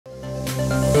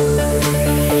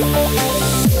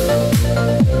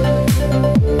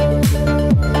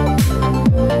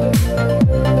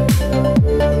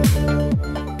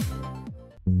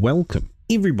welcome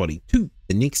everybody to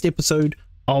the next episode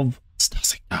of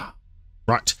Starsector.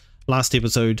 Right, last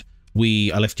episode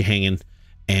I left you hanging,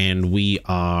 and we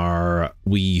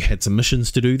had some missions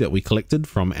to do that we collected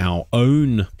from our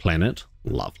own planet.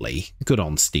 Lovely, good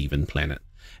on Steven planet.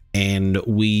 And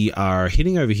we are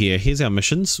heading over here. Here's our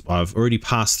missions. I've already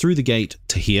passed through the gate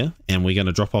to here, and we're going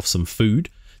to drop off some food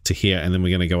to here, and then we're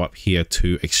going to go up here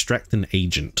to extract an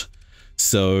agent.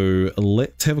 So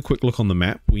let's have a quick look on the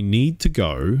map. We need to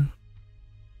go...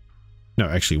 No,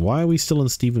 actually, why are we still in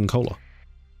Stephen Cola?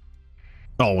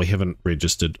 Oh, we haven't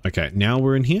registered. Okay, now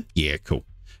we're in here? Yeah, cool.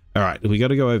 All right, we got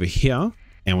to go over here,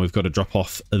 and we've got to drop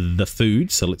off the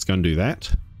food. So let's go and do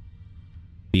that.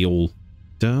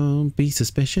 Don't be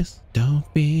suspicious.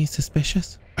 Don't be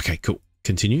suspicious. Okay, cool.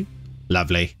 Continue.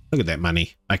 Lovely. Look at that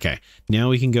money. Okay, now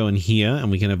we can go in here, and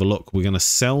we can have a look. We're going to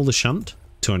sell the shunt.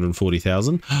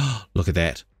 240,000. Look at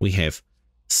that. We have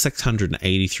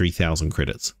 683,000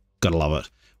 credits. Gotta love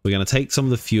it. We're going to take some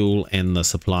of the fuel and the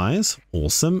supplies.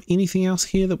 Awesome. Anything else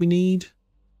here that we need?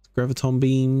 Graviton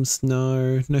beams.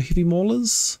 No heavy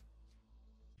maulers.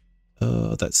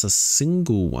 That's the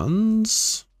single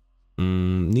ones.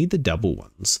 Need the double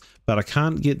ones, but I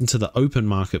can't get into the open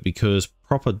market because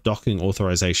proper docking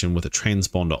authorization with a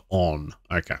transponder on.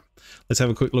 Okay, let's have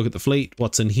a quick look at the fleet.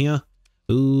 What's in here?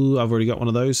 Ooh, I've already got one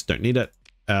of those. Don't need it.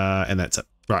 And that's it.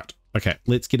 Right. Okay,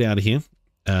 let's get out of here.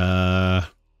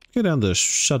 Go down the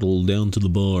shuttle down to the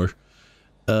bar.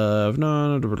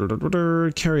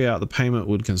 Carry out the payment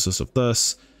would consist of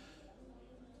this.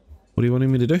 What are you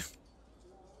wanting me to do?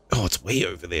 Oh, it's way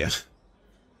over there.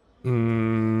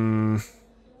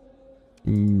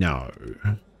 No.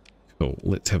 Cool.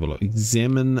 Let's have a look.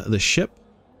 Examine the ship.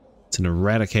 It's an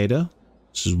eradicator,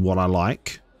 which is what I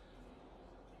like.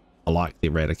 I like the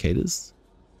eradicators.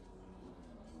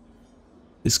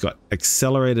 It's got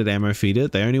accelerated ammo feeder.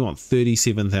 They only want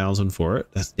 37,000 for it.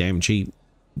 That's damn cheap,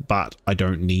 but I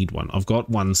don't need one. I've got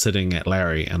one sitting at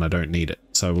Larry and I don't need it.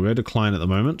 So we'll go to decline at the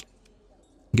moment.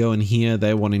 Go in here.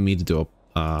 They're wanting me to do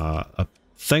a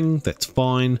thing. That's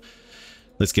fine.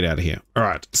 Let's get out of here. All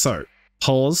right. So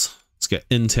pause. Let's get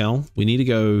intel. We need to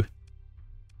go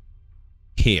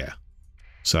here.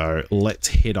 So let's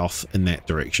head off in that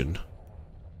direction.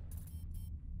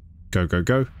 Go, go,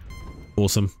 go.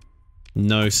 Awesome.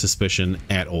 No suspicion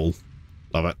at all.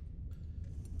 Love it.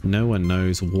 No one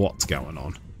knows what's going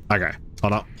on. Okay,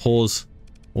 hold up. Pause.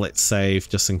 Let's save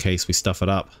just in case we stuff it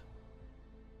up.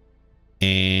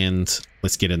 And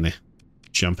let's get in there.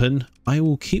 Jump in. I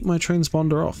will keep my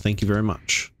transponder off. Thank you very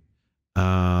much.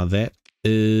 That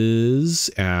is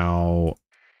our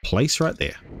place right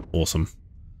there. Awesome.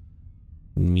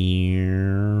 Meow.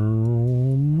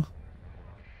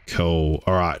 Cool.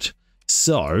 All right.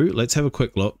 So let's have a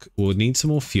quick look. We'll need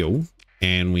some more fuel,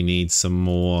 and we need some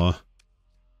more.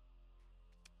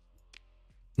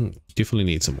 Definitely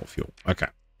need some more fuel. Okay.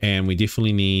 And we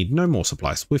definitely need no more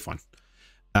supplies. We're fine.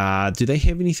 Do they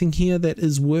have anything here that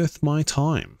is worth my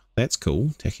time? That's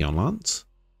cool. Tachyon Lance.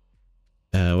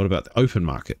 What about the open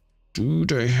market? Do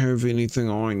they have anything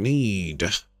I need?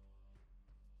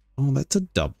 Oh, that's a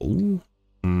double.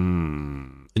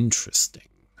 Interesting.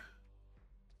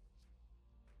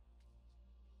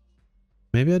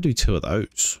 Maybe I do two of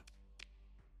those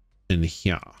in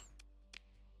here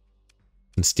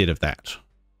instead of that.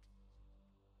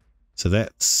 So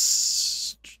that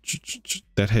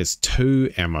has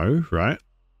 2 ammo, right?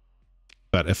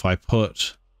 But if I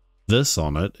put this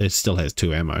on it, it still has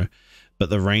 2 ammo. But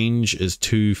the range is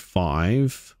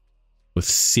 2.5 with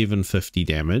 750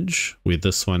 damage, where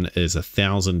this one is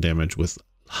 1,000 damage with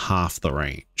half the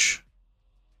range.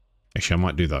 Actually, I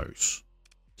might do those.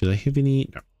 Do they have any?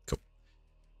 No.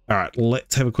 All right,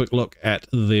 let's have a quick look at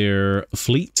their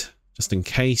fleet, just in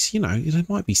case, you know, there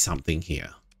might be something here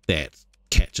that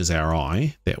catches our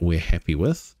eye that we're happy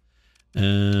with.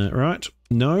 Right,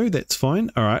 no, that's fine.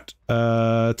 All right,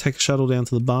 take a shuttle down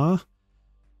to the bar.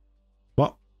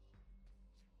 What?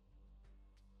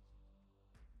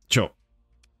 Sure.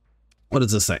 What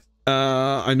does this say?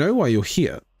 I know why you're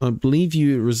here. I believe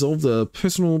you resolved the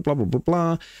personal blah blah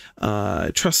blah blah.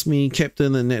 Trust me,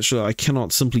 Captain, and naturally I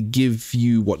cannot simply give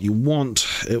you what you want.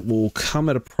 It will come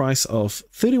at a price of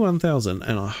 31,000,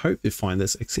 and I hope you find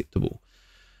this acceptable.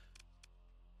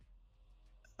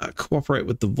 Cooperate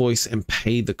with the voice and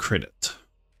pay the credit.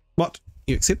 What?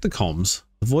 You accept the comms?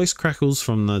 The voice crackles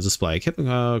from the display. Captain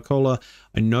Cola,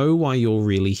 I know why you're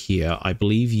really here. I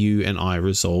believe you and I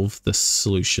resolved the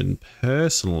solution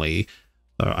personally,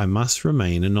 though I must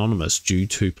remain anonymous due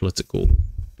to political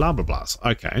blah blah blahs.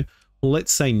 Okay, well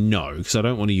let's say no, because I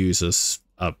don't want to use this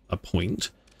a point.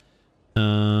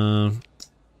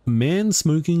 Man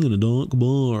smoking in a dark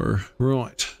bar.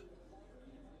 Right.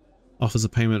 Offers a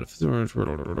payment of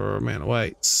man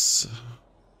awaits.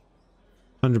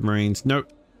 100 Marines.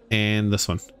 Nope. And this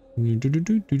one.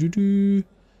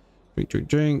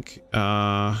 Drink.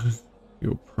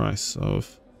 Your price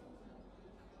of...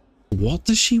 What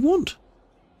does she want?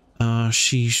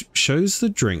 She shows the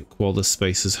drink while the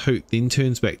space is hoot, then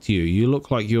turns back to you. You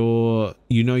look like you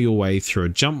know your way through a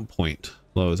jump point.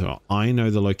 I know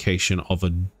the location of a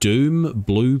Doom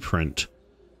blueprint.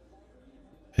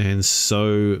 And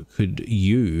so could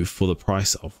you for the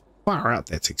price of... Far out,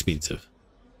 that's expensive.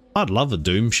 I'd love a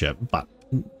Doom ship, but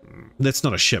that's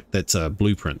not a ship, that's a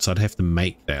blueprint, so I'd have to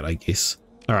make that, I guess.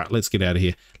 Alright, let's get out of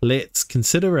here. Let's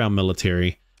consider our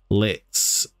military.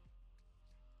 Let's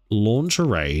launch a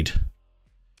raid.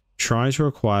 Try to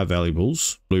acquire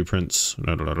valuables. Blueprints.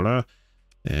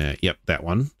 Yep, that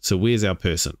one. So where's our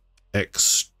person?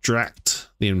 Extract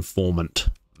the informant.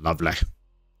 Lovely.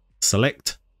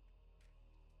 Select.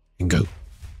 And go.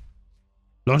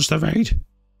 Launch the raid.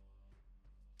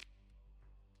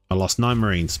 I lost 9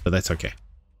 Marines, but that's okay.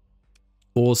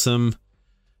 Awesome.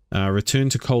 Return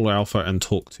to Cola Alpha and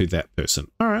talk to that person.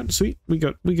 Alright, sweet. We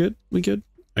good.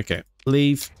 Okay.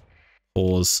 Leave.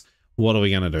 Pause. What are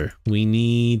we gonna do? Do we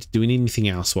need anything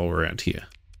else while we're out here?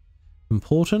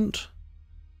 Important.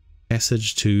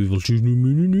 Passage to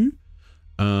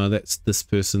that's this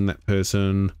person, that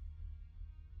person.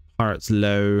 Pirates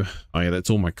low. Oh yeah, that's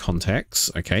all my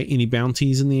contacts. Okay. Any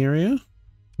bounties in the area?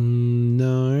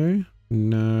 No.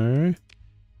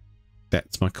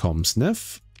 That's my comm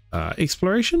sniff.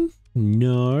 Exploration?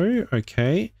 No.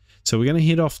 Okay. So we're going to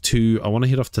head off to... I want to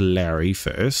head off to Larry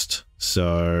first.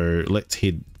 So let's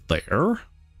head there.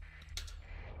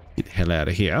 Get the hell out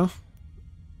of here.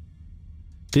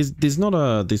 There's not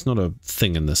a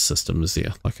thing in this system, is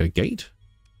there? Like a gate?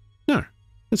 No.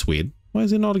 That's weird. Why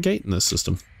is there not a gate in this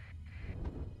system?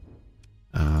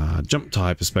 Jump to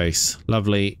hyperspace.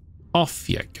 Lovely. Off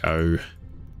you go.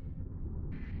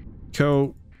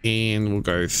 Cool. And we'll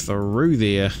go through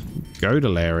there, go to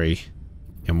Larry,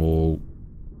 and we'll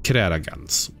kit out our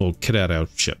guns, or kit out our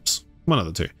ships. One of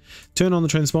the two. Turn on the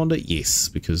transponder? Yes,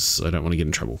 because I don't want to get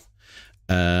in trouble.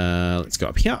 Let's go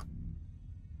up here.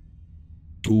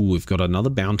 Ooh, we've got another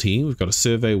bounty. We've got a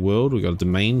survey world. We've got a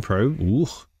domain probe. Ooh.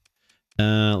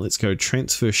 Let's go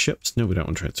transfer ships. No, we don't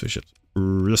want to transfer ships.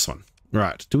 This one.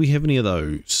 Right. Do we have any of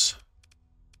those?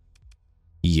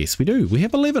 Yes, we do. We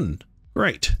have 11.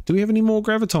 Great. Do we have any more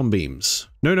graviton beams?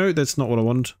 No, that's not what I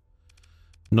want.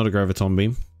 Not a graviton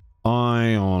beam.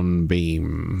 Ion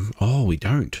beam. Oh, we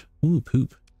don't. Ooh,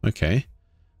 poop. Okay.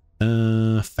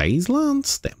 Phase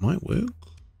lance? That might work.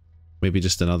 Maybe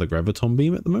just another graviton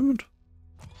beam at the moment.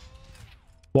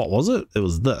 What was it? It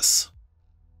was this.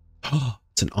 Oh,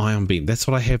 it's an ion beam. That's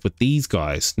what I have with these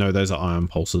guys. No, those are ion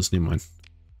pulses. Never mind.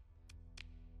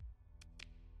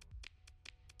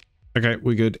 Okay,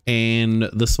 we're good. And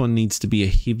this one needs to be a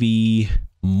heavy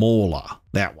mauler.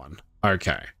 That one.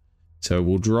 Okay. So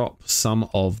we'll drop some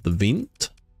of the vent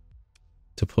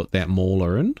to put that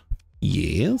mauler in.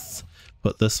 Yes.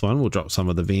 Put this one. We'll drop some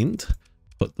of the vent.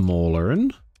 Put the mauler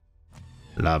in.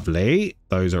 Lovely.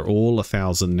 Those are all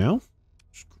 1,000 now.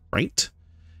 Great.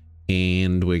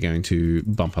 And we're going to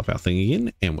bump up our thing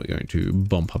again. And we're going to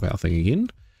bump up our thing again.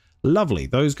 Lovely.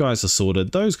 Those guys are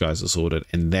sorted. Those guys are sorted.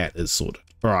 And that is sorted.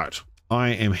 Right. I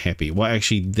am happy. Well,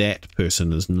 actually, that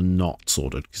person is not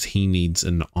sorted because he needs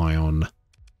an ion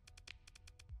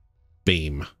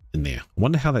beam in there. I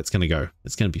wonder how that's going to go.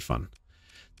 It's going to be fun.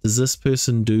 Does this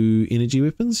person do energy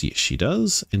weapons? Yes, she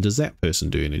does. And does that person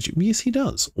do energy? Yes, he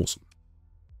does. Awesome.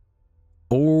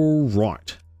 All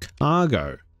right.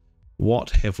 Cargo. What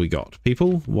have we got?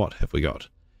 People, what have we got?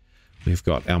 We've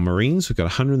got our Marines. We've got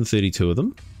 132 of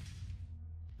them.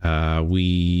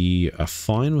 We are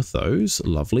fine with those.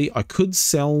 Lovely. I could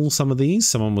sell some of these.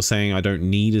 Someone was saying I don't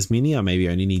need as many. I maybe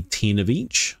only need 10 of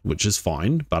each, which is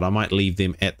fine, but I might leave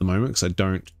them at the moment because I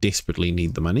don't desperately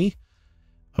need the money.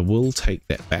 I will take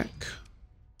that back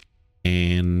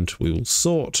and we will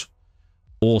sort.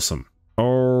 Awesome.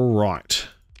 All right.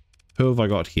 Who have I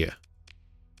got here?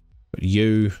 Got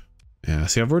you.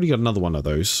 See, I've already got another one of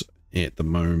those at the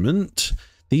moment.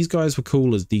 These guys were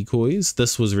cool as decoys.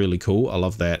 This was really cool. I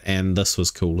love that. And this was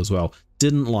cool as well.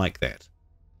 Didn't like that.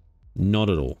 Not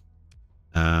at all.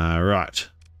 Right.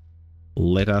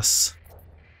 Let us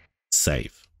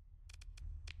save.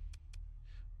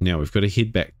 Now we've got to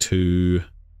head back to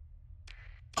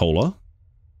Polar.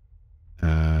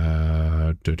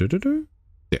 Yeah.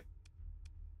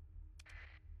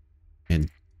 And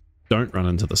don't run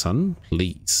into the sun,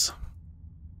 please.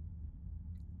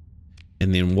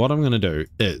 And then what I'm going to do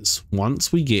is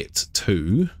once we get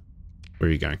to, where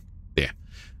are you going? There.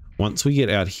 Once we get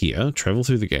out here, travel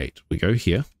through the gate, we go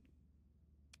here.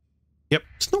 Yep,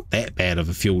 it's not that bad of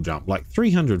a fuel jump. Like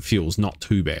 300 fuel's not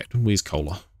too bad. Where's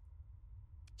Cola?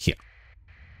 Here.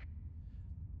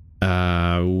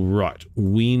 Right.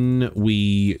 When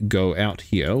we go out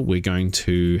here, we're going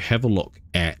to have a look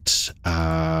at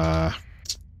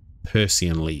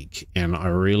Persian League. And I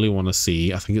really want to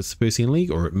see, I think it's the Persian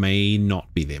League, or it may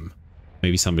not be them.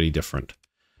 Maybe somebody different.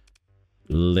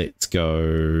 Let's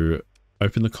go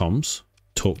open the comms,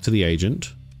 talk to the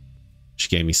agent. She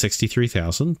gave me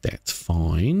 63,000. That's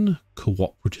fine.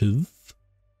 Cooperative,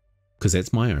 because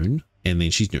that's my own. And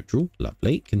then she's neutral.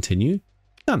 Lovely. Continue.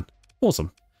 Done.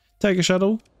 Awesome. Take a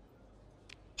shuttle.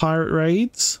 Pirate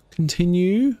raids.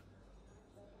 Continue.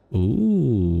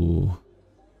 Ooh.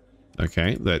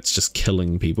 Okay, that's just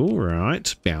killing people.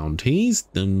 Right. Bounties.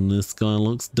 Then this guy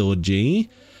looks dodgy.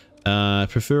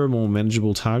 Prefer a more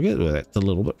manageable target. Well, that's a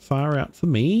little bit far out for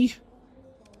me.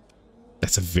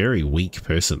 That's a very weak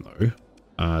person though.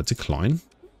 Decline.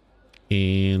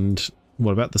 And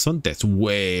what about this one? That's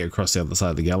way across the other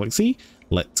side of the galaxy.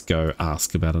 Let's go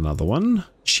ask about another one.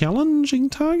 Challenging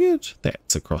target?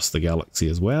 That's across the galaxy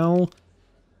as well.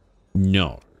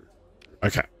 No.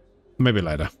 Okay. Maybe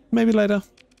later. Maybe later.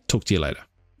 Talk to you later.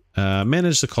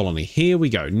 Manage the colony. Here we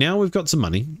go. Now we've got some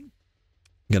money. I'm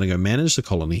going to go manage the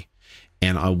colony.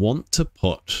 And I want to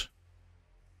put...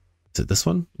 Is it this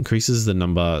one? Increases the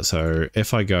number. So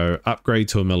if I go upgrade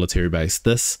to a military base,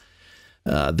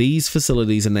 these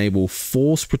facilities enable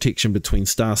force protection between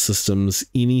star systems.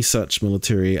 Any such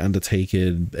military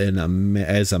undertaken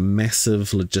as a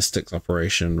massive logistics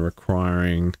operation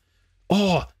requiring...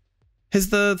 Oh, has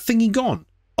the thingy gone?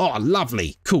 Oh,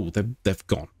 lovely. Cool. They've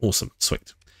gone. Awesome.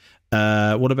 Sweet.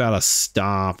 What about a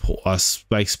starport, a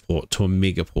spaceport to a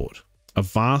megaport? A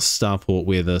vast starport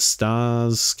where the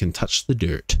stars can touch the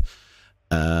dirt.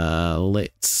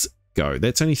 Let's go.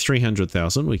 That's only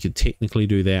 300,000. We could technically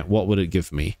do that. What would it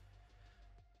give me?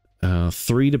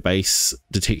 3 to base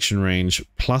detection range,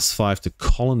 plus 5 to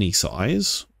colony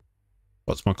size.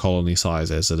 What's my colony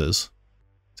size as it is?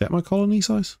 Is that my colony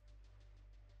size?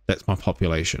 That's my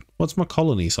population. What's my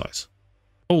colony size?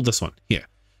 Oh, this one. Here.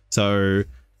 So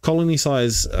colony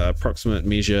size, approximate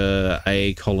measure,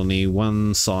 a colony,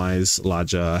 one size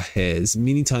larger has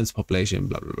many times population,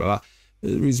 blah, blah, blah.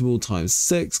 Reasonable times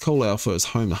 6. Coal Alpha is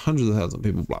home to hundreds of thousands of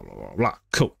people, blah, blah, blah, blah.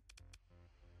 Cool.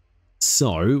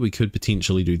 So we could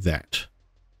potentially do that.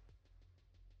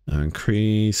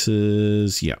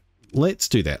 Increases. Yeah. Let's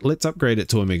do that. Let's upgrade it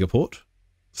to a megaport.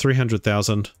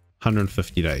 300,000,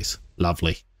 150 days.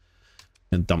 Lovely.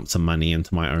 And dump some money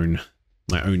into my own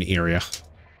area.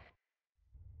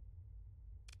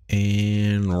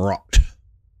 And right.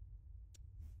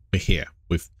 We're here.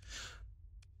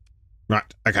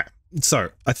 Right. Okay. So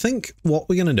I think what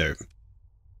we're going to do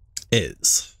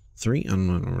is 3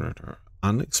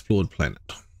 unexplored planet.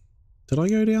 Did I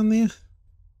go down there?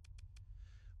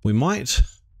 We might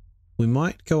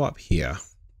go up here.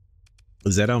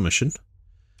 Is that our mission?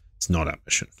 It's not our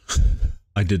mission.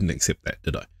 I didn't accept that,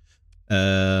 did I?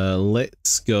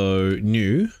 Let's go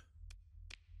new.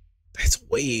 That's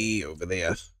way over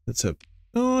there. It's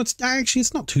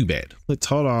not too bad. Let's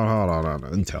hold on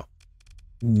until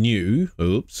new.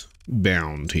 Oops.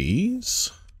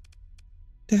 Bounties.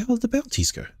 Where the hell did the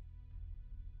bounties go?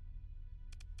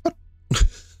 What?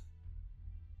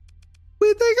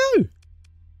 Where'd they go?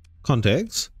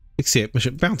 Contacts. Accept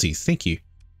mission bounties. Thank you.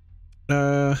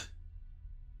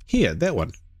 Here, that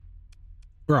one.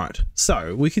 Right.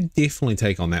 So we could definitely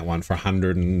take on that one for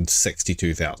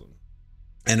 162,000.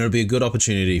 And it'll be a good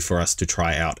opportunity for us to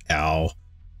try out our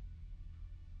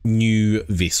new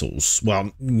vessels.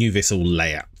 Well, new vessel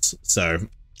layouts. So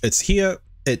it's here.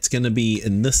 It's going to be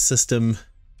in this system.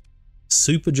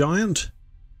 Supergiant.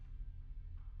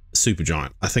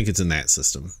 Supergiant. I think it's in that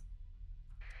system.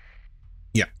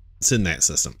 Yeah, it's in that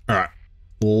system. All right.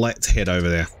 Let's head over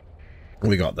there.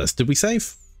 We got this. Did we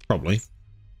save? Probably.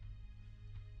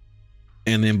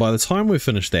 And then by the time we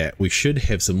finish that, we should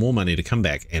have some more money to come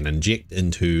back and inject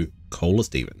into Cola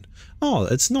Steven. Oh,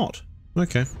 it's not.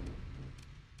 Okay.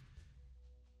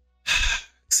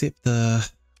 Accept the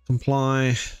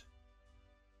comply.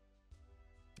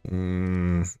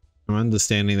 I'm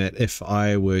understanding that if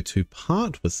I were to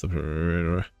part with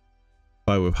the... If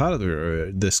I were part of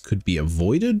the... This could be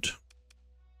avoided.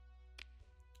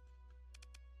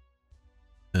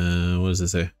 What does it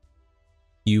say?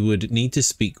 You would need to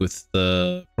speak with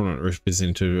the prominent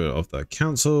representative of the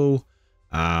council.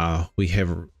 We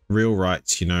have real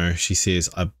rights, you know. She says,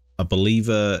 a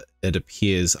believer, it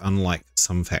appears, unlike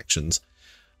some factions.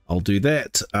 I'll do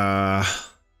that.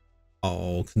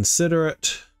 I'll consider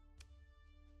it.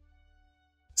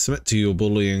 Submit to your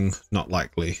bullying, not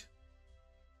likely.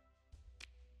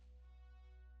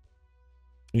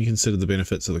 You consider the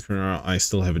benefits of the career. I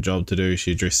still have a job to do.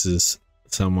 She addresses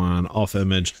someone off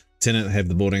image. Tenant, have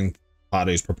the boarding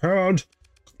parties prepared.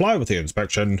 Comply with the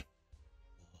inspection.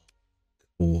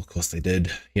 Oh, of course they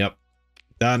did. Yep.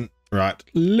 Done. Right.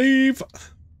 Leave.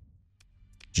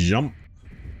 Jump.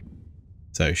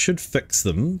 So should fix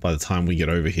them by the time we get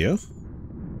over here.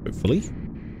 Hopefully.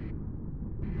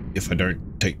 If I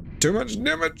don't take too much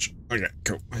damage. Okay,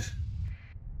 cool.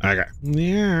 Okay.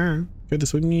 Yeah. Go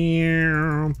this way.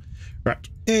 Yeah. Right.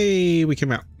 Hey, we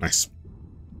came out. Nice.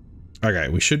 Okay,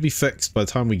 we should be fixed by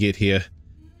the time we get here.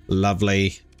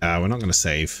 Lovely. We're not going to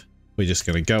save. We're just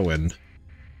going to go in.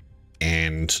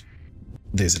 And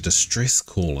there's a distress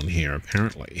call in here,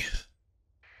 apparently.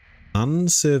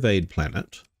 Unsurveyed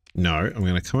planet. No, I'm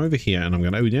going to come over here and I'm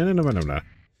going to... Oh, no. I'm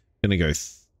going to go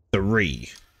 3.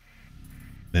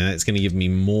 And that's going to give me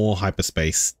more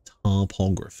hyperspace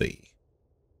topography.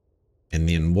 And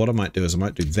then what I might do is I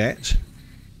might do that.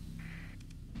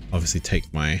 Obviously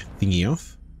take my thingy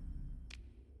off.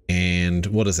 And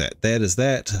what is that? That is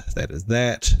that. That is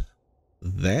that.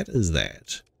 That is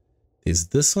that. There's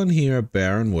this one here, a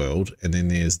barren world. And then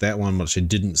there's that one which I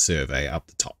didn't survey up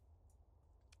the top.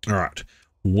 All right.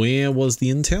 Where was the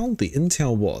intel? The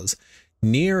intel was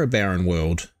near a barren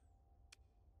world.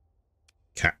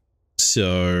 Okay.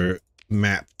 So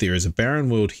map, there is a barren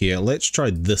world here. Let's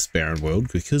try this barren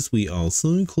world because we are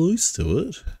so close to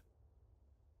it.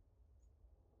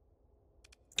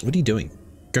 What are you doing?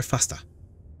 Go faster.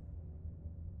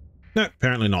 No,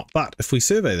 apparently not. But if we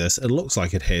survey this, it looks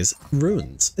like it has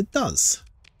ruins. It does.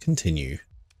 Continue.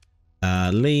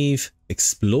 Leave.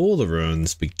 Explore the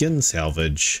ruins. Begin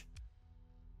salvage.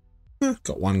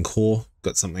 Got 1 core.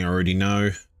 Got something I already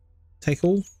know. Take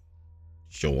all?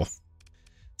 Sure.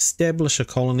 Establish a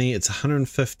colony. It's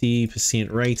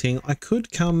 150% rating. I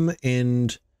could come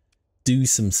and do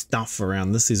some stuff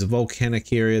around this. There's a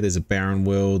volcanic area. There's a barren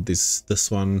world. There's this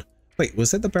one. Wait,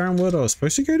 was that the barren world I was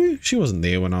supposed to go to? She wasn't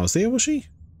there when I was there, was she?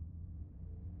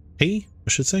 He, I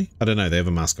should say. I don't know. They have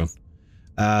a mask on.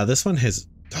 This one has...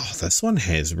 Oh, this one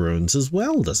has ruins as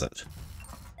well, does it?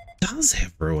 It does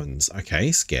have ruins.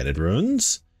 Okay, scattered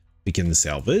ruins. Begin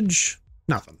salvage.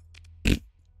 Nothing.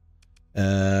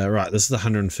 Right, this is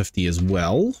 150 as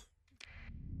well.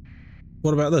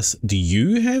 What about this? Do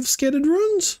you have scattered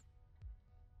ruins?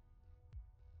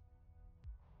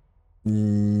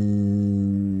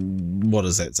 What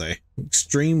does that say?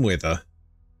 Extreme weather.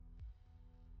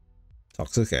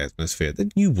 Toxic atmosphere.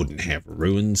 That you wouldn't have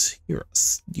ruins. You're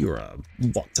a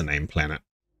what's a name planet.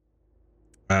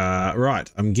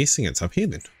 Right. I'm guessing it's up here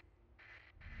then.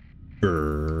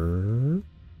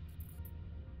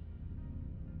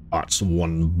 Oh, it's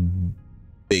one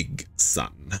big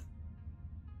sun.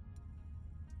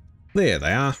 There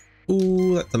they are.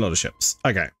 Ooh, that's a lot of ships.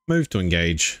 Okay, move to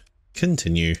engage.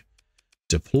 Continue.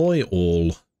 Deploy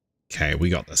all. Okay, we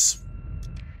got this.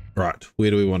 Right,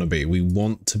 where do we want to be? We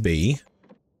want to be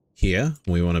here.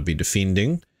 We want to be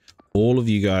defending. All of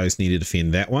you guys need to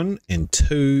defend that one, and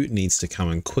 2 needs to come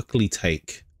and quickly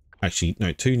take... Actually,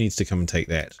 no, 2 needs to come and take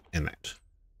that and that.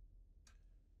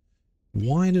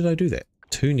 Why did I do that?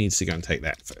 2 needs to go and take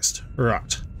that first.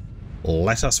 Right,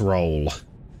 let us roll.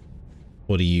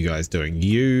 What are you guys doing?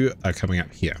 You are coming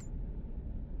up here.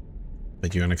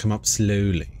 But you're going to come up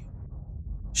slowly.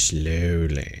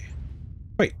 Slowly.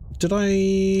 Wait, did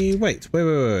I... Wait.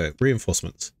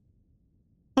 Reinforcements.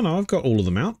 Oh no, I've got all of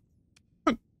them out.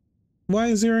 What? Why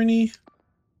is there any...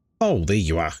 Oh, there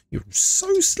you are. You're so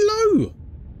slow.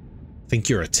 I think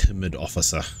you're a timid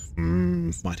officer.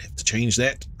 Might have to change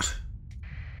that.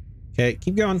 Okay,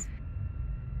 keep going.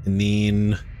 And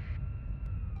then...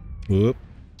 Whoop.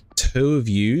 2 of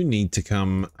you need to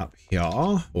come up here.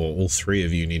 Or all 3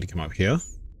 of you need to come up here.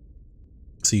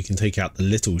 So you can take out the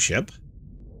little ship.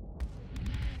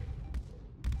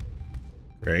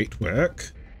 Great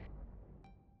work.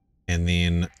 And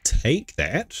then take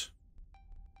that.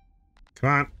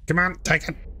 Come on, take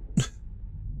it.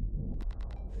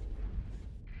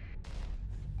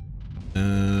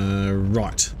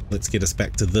 Right, let's get us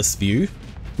back to this view.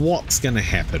 What's going to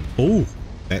happen? Oh,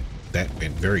 that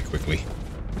went very quickly.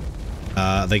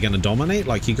 Are they going to dominate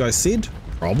like you guys said?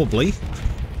 Probably.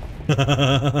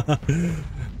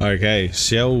 Okay,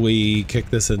 shall we kick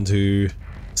this into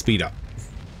speed up?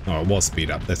 Oh, it was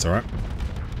speed up. That's all right.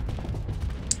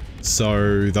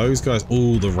 So those guys,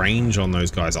 oh, the range on those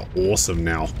guys are awesome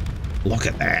now. Look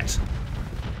at that.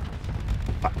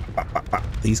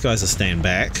 These guys are stand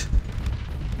back.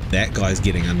 That guy's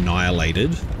getting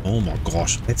annihilated. Oh my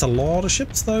gosh. That's a lot of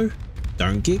ships though.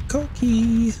 Don't get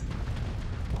cocky.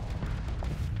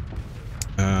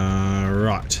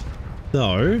 Right.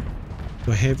 So,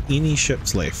 do I have any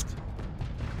ships left?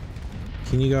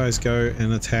 Can you guys go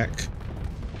and attack?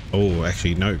 Oh,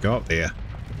 actually, no, go up there.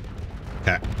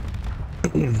 Okay.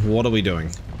 What are we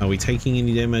doing? Are we taking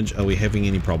any damage? Are we having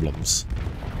any problems?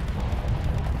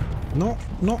 Not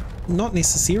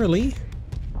necessarily.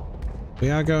 We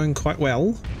are going quite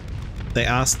well. They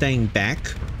are staying back,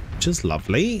 which is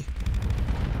lovely.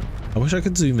 I wish I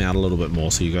could zoom out a little bit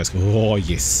more so you guys go, oh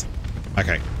yes.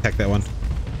 Okay, attack that one.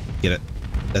 Get it.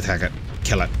 Attack it.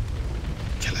 Kill it.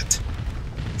 Kill it.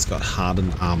 It's got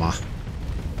hardened armor.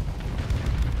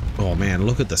 Oh man,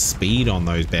 look at the speed on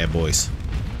those bad boys.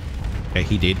 Okay,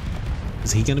 he did.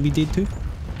 Is he gonna be dead too?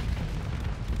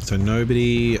 So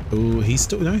nobody... Oh, he's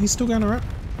still... No, he's still going around.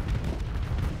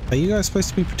 Are you guys supposed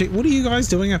to be protect? What are you guys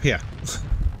doing up here?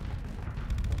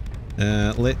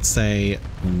 Let's say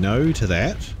no to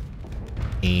that.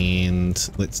 And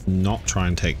let's not try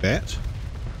and take that.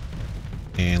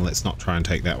 And let's not try and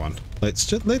take that one. Let's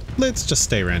just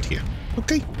stay around here.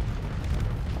 Okay.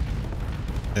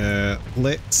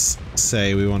 Let's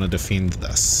say we want to defend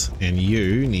this, and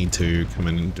you need to come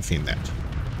in and defend that.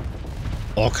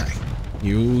 Okay.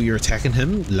 You're attacking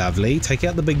him. Lovely. Take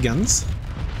out the big guns.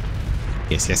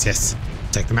 Yes, yes, yes.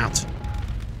 Take them out.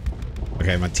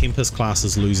 Okay, my Tempest class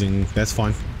is losing. That's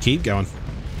fine. Keep going.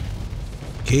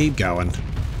 Keep going.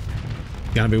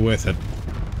 Gonna be worth it,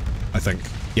 I think.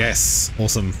 Yes.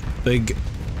 Awesome. Big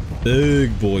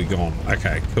boy gone.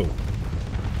 Okay, cool.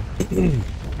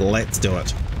 Let's do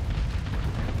it.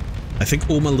 I think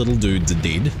all my little dudes are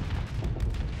dead.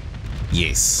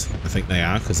 Yes, I think they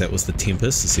are, because that was the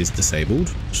Tempest. It says disabled,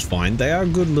 which is fine. They are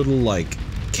good little, like,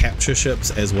 capture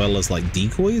ships as well as, like,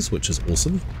 decoys, which is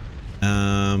awesome.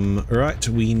 Right,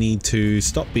 we need to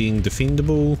stop being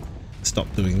defendable,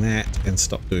 stop doing that, and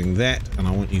stop doing that, and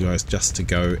I want you guys just to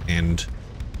go and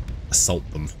assault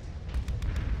them.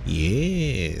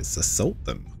 Yes, assault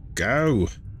them. Go!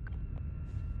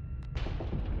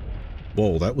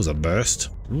 Whoa, that was a burst.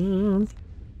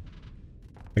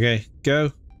 Okay,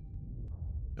 go.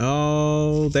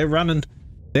 Oh, they're running.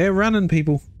 They're running,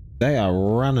 people. They are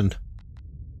running.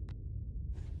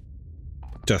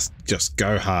 Just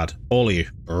go hard. All of you.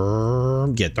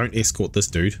 Yeah, don't escort this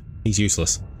dude. He's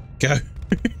useless. Go.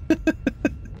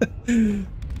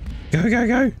 Go, go,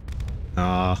 go.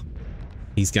 Ah,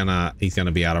 he's gonna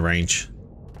be out of range.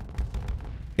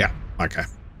 Yeah, okay.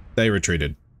 They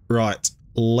retreated. Right.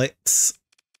 Let's...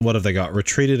 What have they got?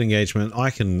 Retreated engagement.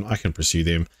 I can pursue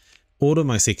them. Order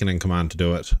my second in command to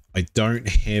do it. I don't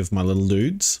have my little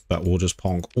dudes, but we'll just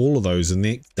ponk all of those in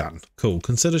there. Done. Cool.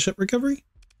 Consider ship recovery.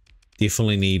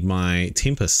 Definitely need my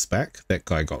Tempests back. That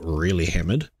guy got really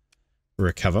hammered.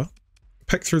 Recover.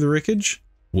 Pick through the wreckage.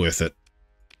 Worth it.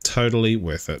 Totally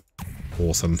worth it.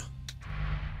 Awesome.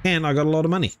 And I got a lot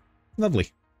of money.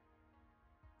 Lovely.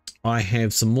 I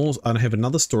have some more. I have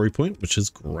another story point, which is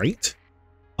great.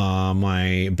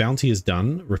 My bounty is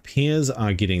done. Repairs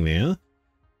are getting there.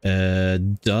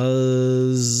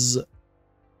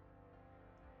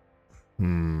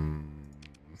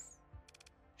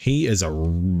 He is a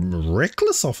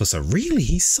reckless officer. Really?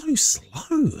 He's so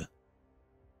slow.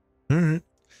 Alright.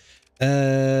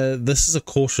 This is a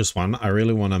cautious one. I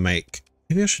really want to make...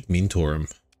 Maybe I should mentor him.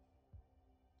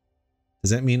 Does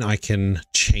that mean I can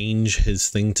change his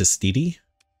thing to steady?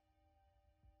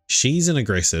 She's an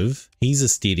aggressive, he's a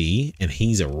steady, and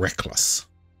he's a reckless.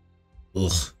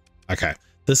 Ugh. Okay.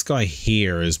 This guy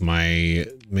here is my...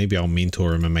 Maybe I'll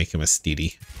mentor him and make him a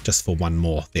steady. Just for one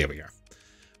more. There we go.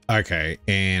 Okay.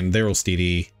 And they're all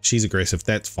steady. She's aggressive.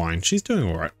 That's fine. She's doing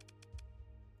all right.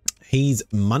 He's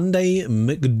Monday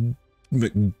McDowell?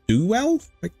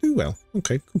 McDowell.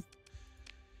 Okay, cool.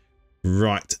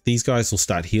 Right. These guys will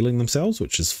start healing themselves,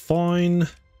 which is fine.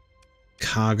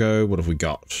 Cargo. What have we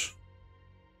got?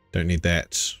 Don't need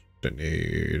that. Don't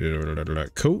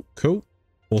need... Cool. Cool.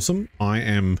 Awesome. I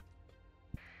am...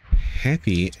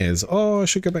 happy as... Oh, I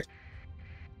should go back.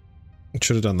 I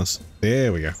should have done this.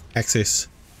 There we go. Access.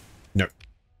 No.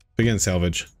 Begin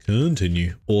salvage.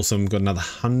 Continue. Awesome. Got another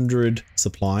 100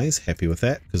 supplies. Happy with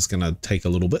that because it's going to take a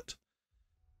little bit.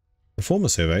 Perform a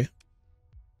survey.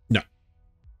 No.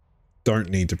 Don't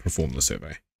need to perform the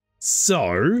survey.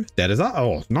 So that is that.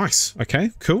 Oh, nice. Okay,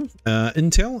 cool.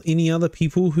 Intel. Any other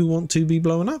people who want to be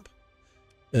blown up?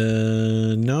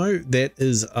 No. That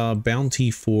is a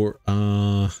bounty for...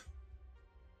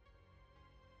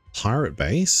 pirate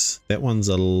base. That one's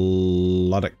a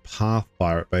Luddic Path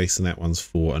pirate base, and that one's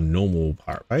for a normal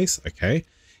pirate base. Okay.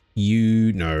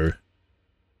 You know.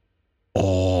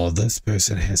 Oh, this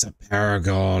person has a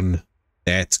paragon.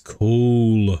 That's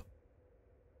cool.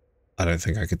 I don't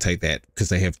think I could take that because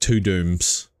they have 2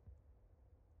 dooms.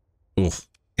 Oof.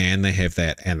 And they have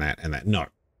that and that and that. No,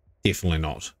 definitely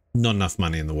not. Not enough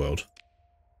money in the world.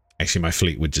 Actually, my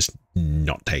fleet would just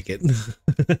not take it.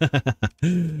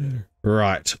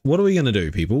 Right. What are we going to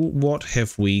do, people? What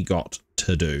have we got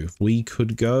to do? We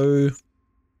could go...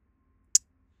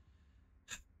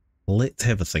 Let's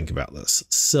have a think about this.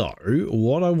 So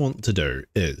what I want to do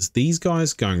is these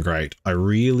guys going great. I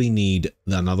really need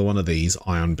another one of these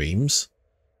ion beams.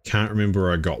 Can't remember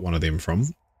where I got one of them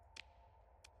from.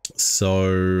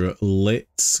 So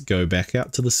let's go back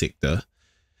out to the sector.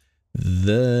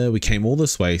 We came all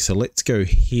this way. So let's go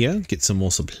here, get some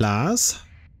more supplies.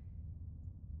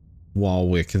 While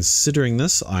we're considering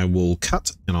this, I will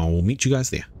cut and I will meet you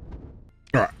guys there.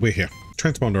 All right, we're here.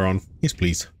 Transponder on. Yes,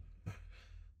 please.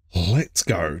 Let's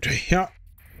go to here.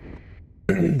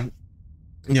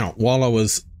 Now, while I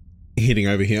was heading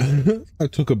over here, I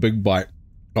took a big bite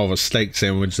of a steak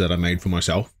sandwich that I made for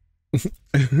myself.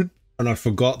 And I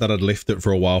forgot that I'd left it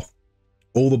for a while.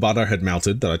 All the butter had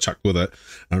melted that I chucked with it,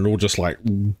 and it all just like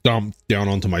dumped down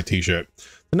onto my t-shirt.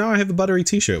 And now I have a buttery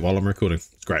t-shirt while I'm recording.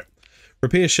 It's great.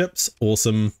 Repair ships.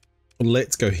 Awesome.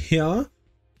 Let's go here.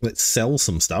 Let's sell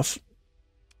some stuff.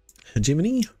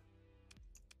 Hegemony?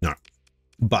 No.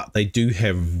 But they do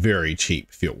have very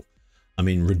cheap fuel. I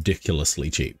mean,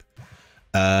 ridiculously cheap.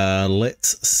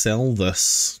 Let's sell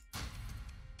this.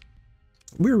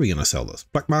 Where are we going to sell this?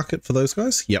 Black market for those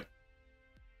guys? Yep.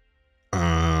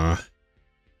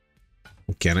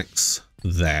 Organics.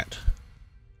 That.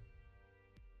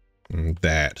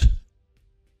 That.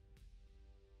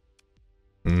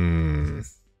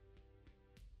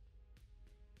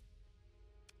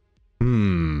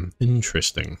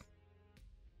 Interesting.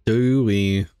 Do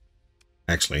we...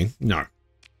 Actually, no.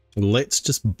 Let's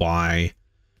just buy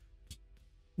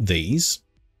these.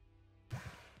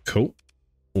 Cool.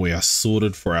 We are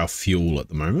sorted for our fuel at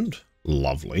the moment.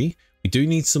 Lovely. We do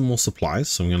need some more supplies,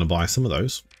 so I'm going to buy some of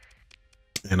those.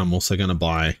 And I'm also going to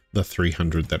buy the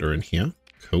 300 that are in here.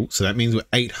 Cool. So that means we're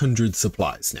 800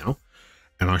 supplies now.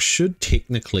 And I should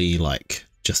technically, like,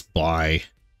 just buy...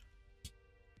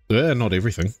 not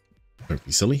everything. Don't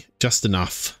be silly. Just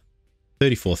enough.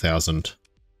 34,000.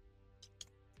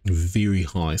 Very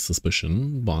high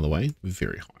suspicion, by the way.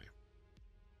 Very high.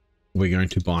 We're going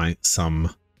to buy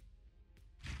some.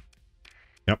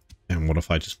 Yep. And what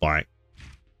if I just buy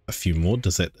a few more?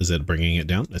 Is that bringing it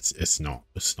down? It's not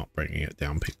bringing it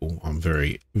down, people. I'm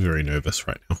very, very nervous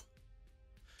right now.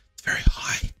 It's very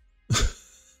high.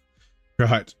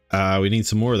 Right. We need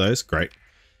some more of those. Great.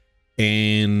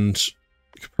 And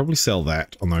we could probably sell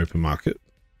that on the open market.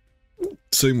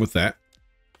 Soon with that.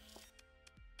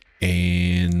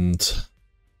 And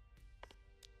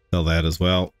sell that as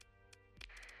well.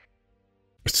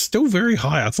 It's still very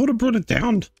high. I thought I brought it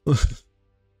down.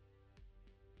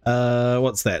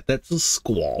 What's that? That's a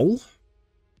squall.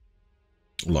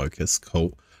 Locust,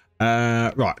 cool.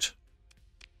 Right.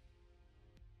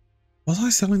 Was I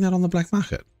selling that on the black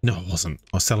market? No, I wasn't.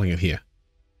 I was selling it here.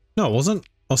 No, I wasn't.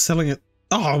 I was selling it.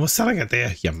 Oh, I was selling it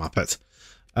there. You muppet.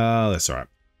 That's all right.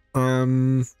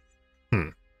 I'm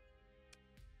an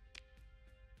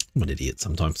idiot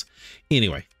sometimes.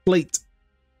 Anyway, fleet.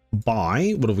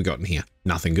 Buy. What have we got in here?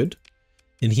 Nothing good.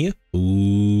 In here?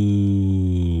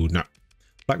 Ooh, no.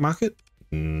 Black market?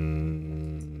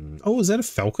 Oh, is that a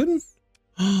falcon?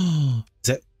 Oh, is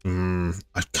that...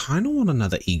 I kind of want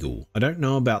another eagle. I don't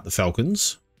know about the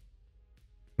falcons.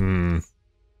 Kind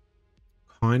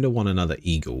of want another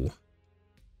eagle. I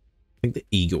think the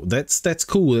eagle. That's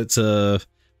cool. It's a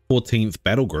 14th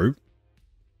battle group.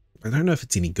 I don't know if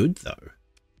it's any good though.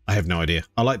 I have no idea.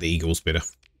 I like the eagles better.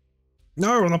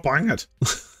 No, I'm not buying it.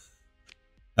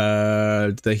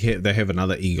 They have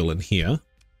another eagle in here.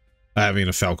 I mean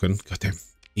a falcon. Goddamn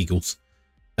eagles.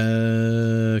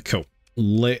 Cool.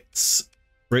 Let's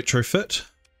retrofit.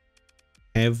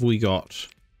 Have we got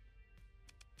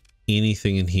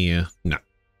anything in here? No.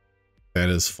 That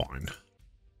is fine.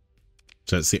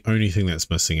 So it's the only thing that's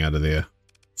missing out of there.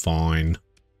 Fine.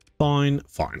 Fine.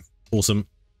 Fine. Awesome.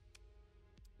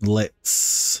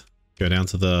 Let's go down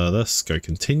to this. Go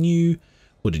continue.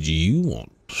 What did you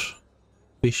want?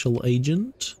 Special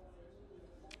agent.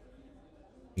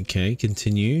 Okay,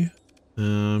 continue.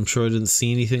 I'm sure I didn't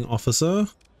see anything, officer.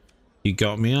 You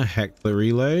got me. I hacked the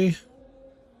relay.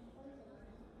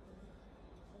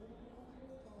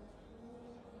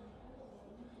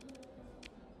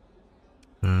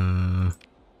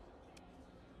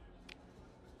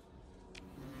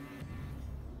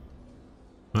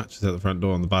 Arches at the front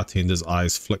door and the bartender's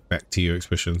eyes flick back to you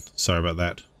expression. Sorry about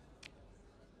that.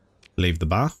 Leave the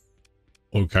bar.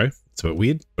 Okay, it's a bit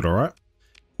weird, but alright.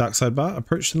 Dark side bar,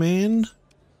 approach the man.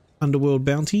 Underworld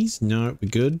bounties, no, we're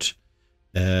good.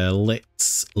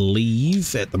 Let's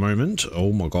leave at the moment.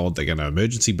 Oh my god, they're gonna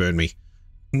emergency burn me.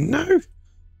 No!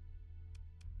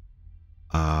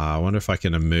 I wonder if I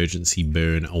can emergency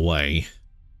burn away.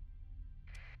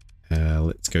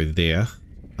 Let's go there.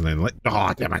 And then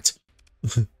oh, damn it!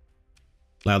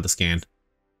 Allow the scan.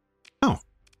 Oh,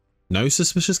 no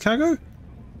suspicious cargo?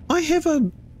 I have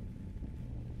an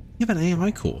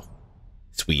AI core.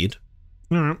 It's weird.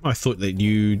 Alright, I thought that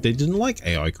they didn't like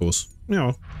AI cores.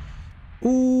 No.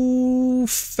 Ooh,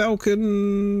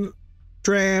 Falcon,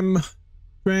 Dram.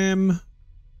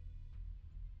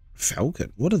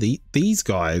 Falcon. What are these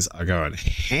guys are going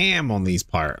ham on these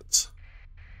pirates.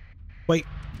 Wait.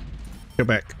 Go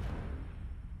back.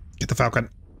 Get the Falcon.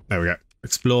 There we go.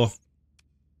 Explore.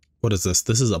 What is this?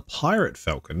 This is a pirate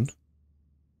Falcon.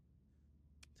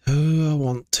 Oh, I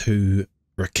want to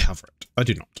recover it. I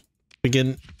do not.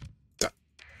 Begin.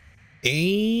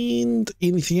 And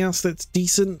anything else that's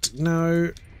decent?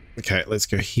 No. Okay, let's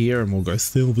go here and we'll go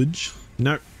salvage.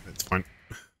 No, that's fine.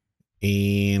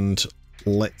 And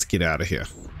let's get out of here.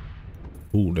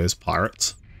 Ooh, there's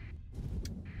pirates.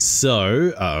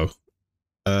 So,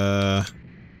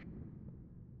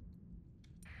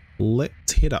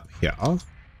 let's head up here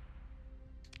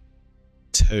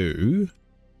to...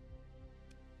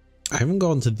 I haven't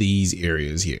gone to these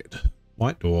areas yet.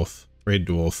 White Dwarf, Red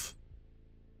Dwarf,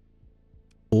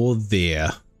 or there.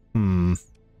 Red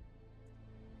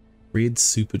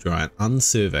Supergiant,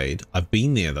 unsurveyed. I've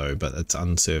been there though, but it's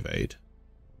unsurveyed.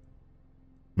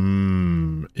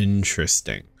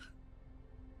 Interesting.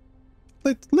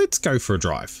 Let's go for a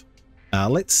drive.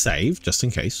 Let's save just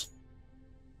in case.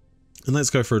 And let's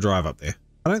go for a drive up there.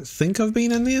 I don't think I've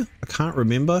been in there. I can't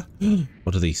remember.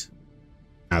 What are these?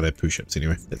 They're poo ships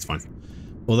anyway. That's fine.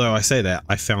 Although I say that,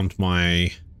 I found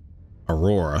my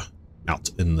Aurora out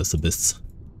in this abyss.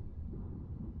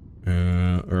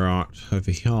 Right,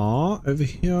 over here,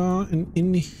 and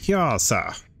in here,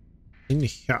 sir. In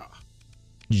here.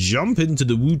 Jump into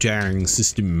the Wu-Tang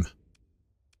system.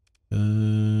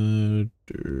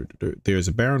 There's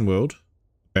a barren world,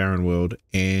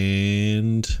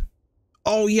 and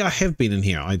oh yeah, I have been in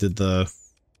here. I did the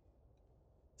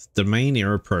main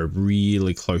aero probe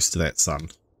really close to that sun.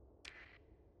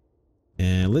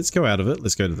 And let's go out of it.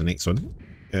 Let's go to the next one.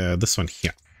 This one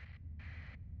here.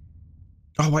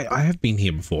 Oh wait, I have been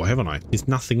here before, haven't I? There's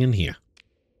nothing in here.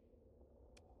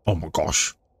 Oh my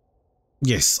gosh.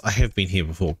 Yes, I have been here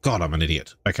before. God, I'm an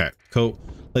idiot. Okay, cool.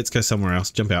 Let's go somewhere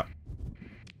else. Jump out.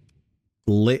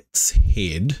 Let's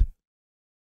head.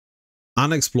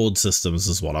 Unexplored systems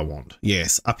is what I want.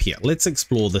 Yes, up here. Let's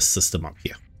explore this system up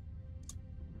here.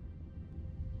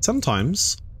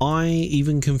 Sometimes I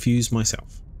even confuse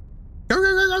myself. Go, go,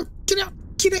 go, go. Get out.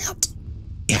 Get out.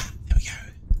 Yeah, there we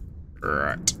go.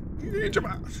 Right.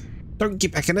 Don't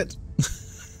get back in it.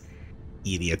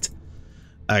 Idiot.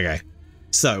 Okay.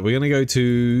 So we're going to go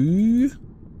to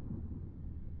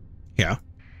here.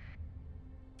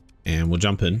 And we'll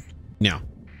jump in. Now,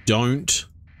 don't,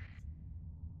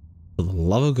 for the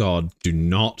love of God, do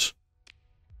not,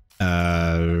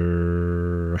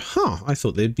 I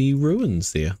thought there'd be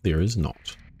ruins there. There is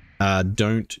not.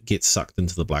 Don't get sucked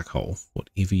into the black hole,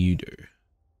 whatever you do.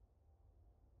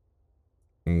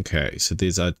 Okay, so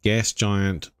there's a gas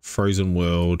giant, frozen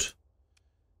world.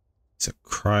 It's a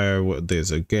cryo,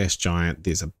 there's a gas giant,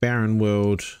 there's a barren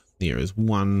world. There is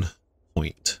 1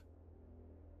 point.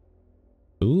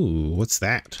 Ooh, what's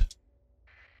that?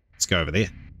 Let's go over there.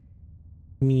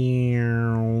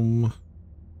 Meow.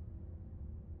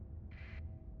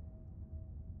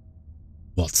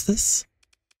 What's this?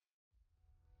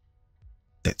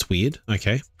 That's weird.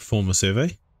 Okay, perform a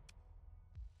survey.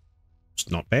 It's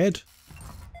not bad.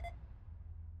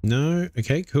 No,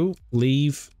 okay, cool.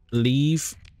 Leave.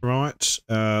 Right,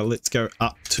 let's go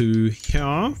up to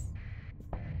here.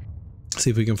 See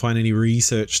if we can find any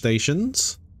research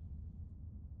stations.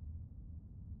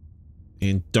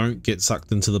 And don't get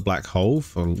sucked into the black hole,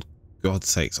 for God's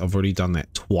sakes. I've already done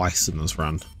that twice in this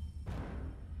run.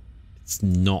 It's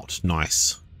not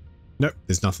nice. Nope,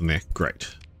 there's nothing there. Great.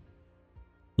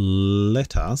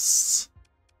 Let us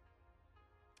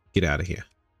get out of here.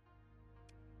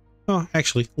 Oh,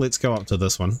 actually, let's go up to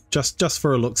this one. Just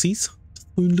for a look-sees.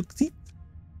 Look-see.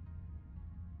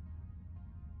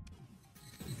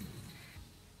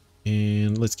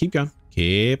 And let's keep going.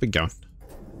 Keep it going.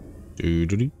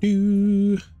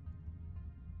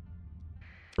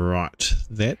 Right,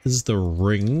 that is the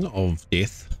ring of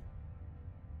death.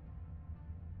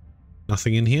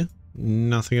 Nothing in here?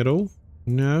 Nothing at all?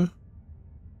 No?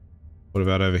 What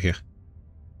about over here?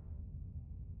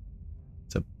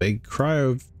 It's a big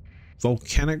cryo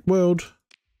volcanic world.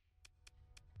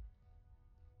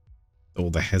 Oh,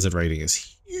 the hazard rating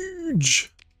is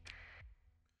huge.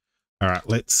 Alright,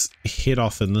 let's head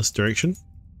off in this direction.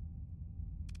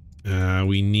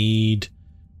 We need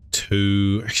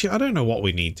to... Actually, I don't know what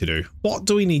we need to do. What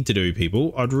do we need to do,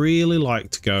 people? I'd really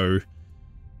like to go...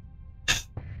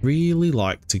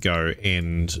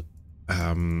 and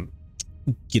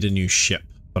get a new ship.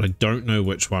 But I don't know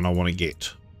which one I want to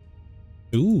get.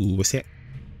 Ooh, what's that?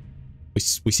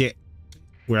 What's that?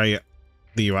 Where are you?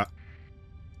 There you are.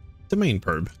 Domain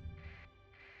probe.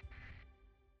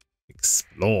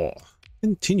 Explore.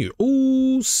 Continue.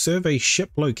 Ooh, survey ship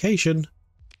location.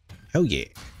 Hell yeah.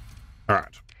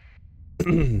 Alright.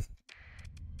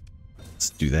 Let's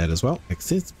do that as well.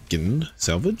 Access, begin,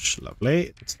 salvage.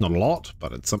 Lovely. It's not a lot,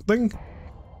 but it's something.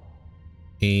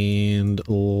 And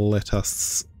let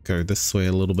us go this way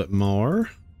a little bit more.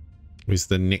 Where's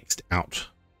the next out?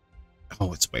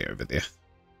 Oh, it's way over there.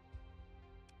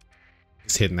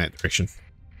 Let's head in that direction.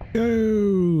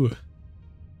 Go!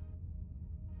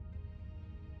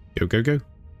 Go, go, go.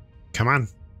 Come on.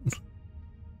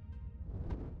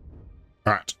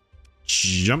 Alright.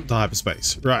 Jump to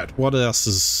hyperspace. Right, what else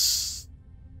is...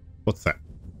 What's that?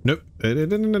 Nope.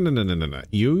 No.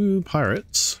 You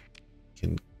pirates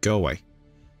can go away.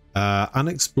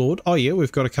 Unexplored. Oh yeah,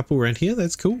 we've got a couple around here.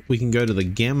 That's cool. We can go to the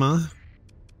Gamma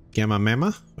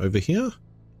Mama over here.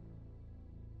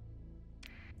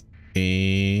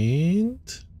 And...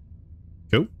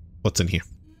 Cool. What's in here?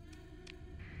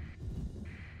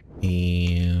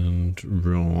 And...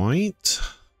 Right.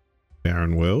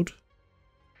 Barren world.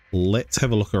 Let's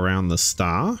have a look around the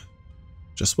star.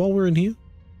 Just while we're in here.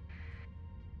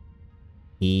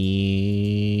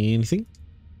 Anything?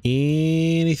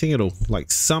 Anything at all?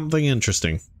 Like something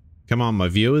interesting. Come on, my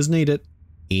viewers need it.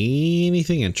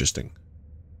 Anything interesting?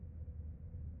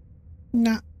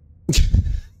 Nah.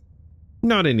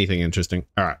 Not anything interesting.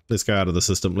 Alright, let's go out of the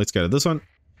system. Let's go to this one.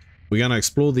 We're going to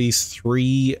explore these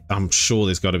three. I'm sure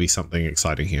there's got to be something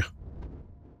exciting here.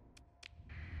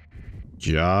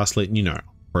 Just letting you know.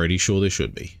 Pretty sure there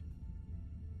should be.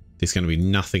 There's going to be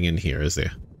nothing in here, is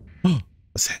there? Oh,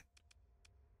 what's that?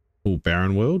 Oh,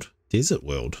 barren world? Desert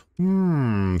world.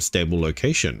 Stable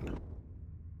location.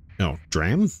 Oh,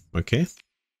 dram. Okay.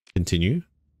 Continue.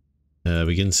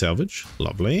 Begin salvage.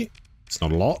 Lovely. It's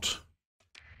not a lot.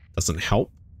 Doesn't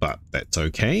help, but that's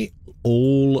okay.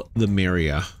 All the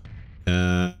merrier.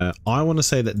 I want to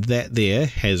say that there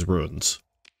has ruins.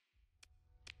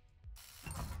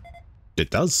 It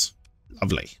does.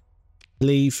 Lovely.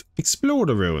 Leave. Explore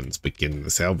the ruins. Begin the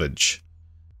salvage.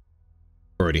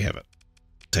 Already have it.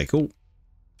 Take all.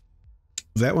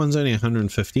 That one's only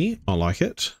 150. I like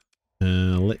it.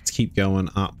 Let's keep going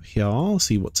up here.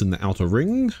 See what's in the outer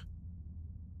ring.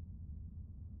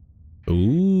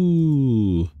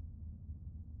 Ooh.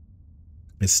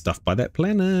 There's stuff by that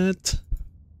planet.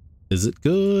 Is it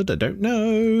good? I don't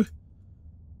know.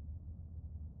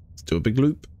 Let's do a big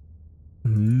loop.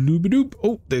 Loop-a-doop.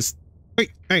 Oh, there's...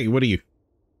 Wait, hey, what are you?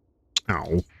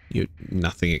 Oh, you're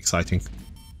nothing exciting.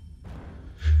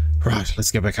 Right,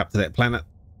 let's go back up to that planet.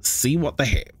 See what they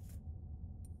have.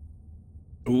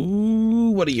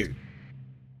 Ooh, what are you?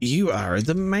 You are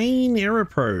the main error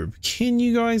probe. Can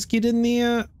you guys get in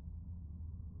there?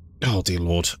 Oh, dear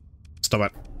Lord. Stop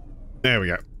it. There we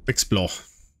go. Explore.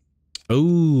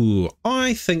 Ooh,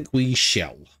 I think we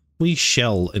shall. We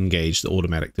shall engage the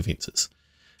automatic defenses.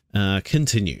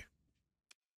 Continue.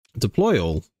 Deploy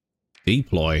all.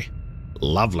 Deploy.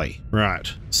 Lovely.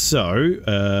 Right.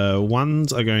 So,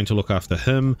 ones are going to look after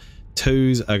him.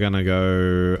 Twos are going to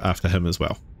go after him as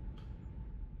well.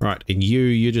 Right. And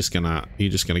you're just gonna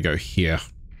go here.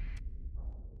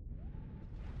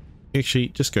 Actually,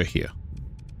 just go here.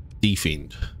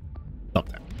 Defend. Stop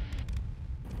that.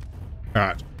 All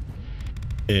right.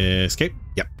 Escape.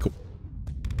 Yep. Cool.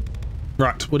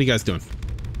 Right. What are you guys doing?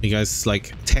 Are you guys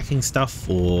like attacking stuff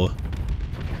or?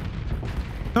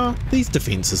 Oh, these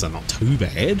defenses are not too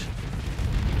bad.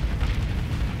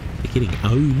 They're getting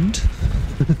owned.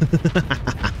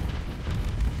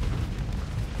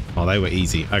 Oh, they were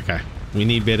easy. Okay. We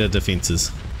need better defenses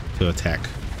to attack.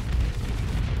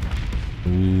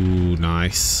 Ooh,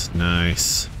 nice.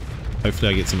 Nice.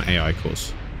 Hopefully I get some AI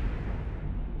cores.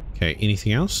 Okay,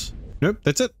 anything else? Nope,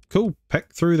 that's it. Cool.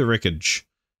 Pick through the wreckage.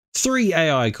 3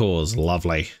 AI cores.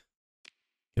 Lovely.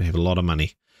 Gonna have a lot of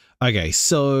money. Okay,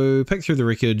 so pick through the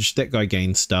wreckage. That guy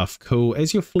gains stuff. Cool.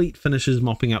 As your fleet finishes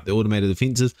mopping up the automated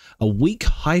defenses, a weak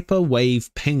hyper wave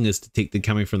ping is detected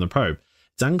coming from the probe.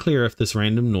 It's unclear if this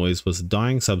random noise was a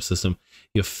dying subsystem.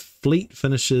 Your fleet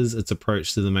finishes its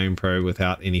approach to the main probe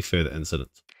without any further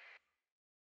incidents.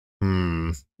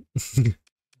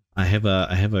 I have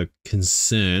a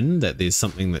concern that there's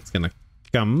something that's going to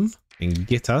come and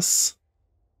get us.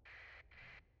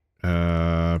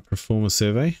 Perform a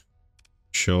survey.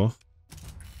 Sure.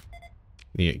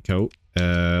 Yeah, cool.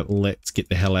 Let's get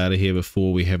the hell out of here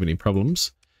before we have any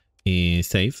problems. And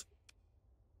save.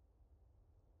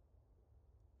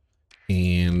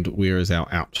 And where is our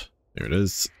out? There it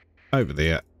is. Over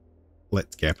there.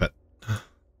 Let's gap it.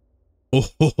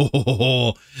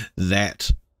 Oh,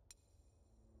 that.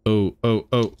 Oh,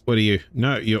 what are you?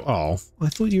 No, you're, oh, I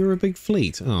thought you were a big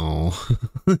fleet. Oh,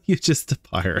 you're just a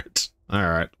pirate. All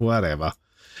right, whatever.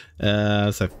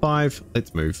 So 5,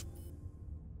 let's move.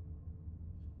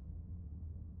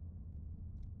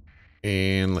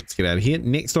 And let's get out of here.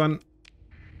 Next one.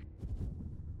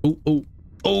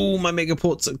 Oh, my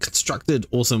megaports are constructed.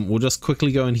 Awesome. We'll just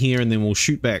quickly go in here and then we'll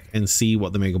shoot back and see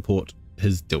what the megaport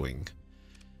is doing.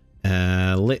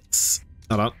 Let's,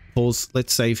 hold on, pause.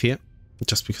 Let's save here.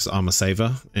 Just because I'm a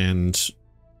saver and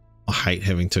I hate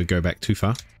having to go back too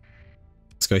far.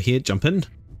 Let's go here, jump in.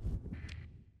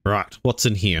 Right, what's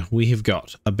in here? We have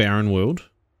got a barren world,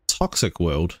 toxic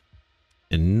world,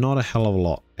 and not a hell of a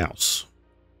lot else.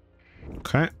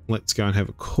 Okay, let's go and have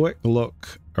a quick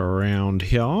look around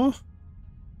here.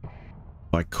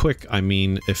 By quick, I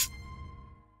mean if...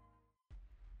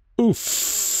 Oof,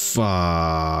 far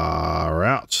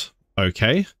out.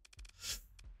 Okay.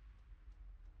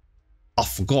 I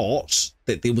forgot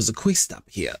that there was a quest up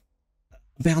here,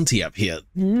 a bounty up here.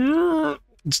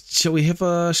 Shall we have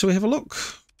a look?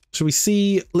 Shall we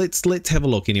see? Let's have a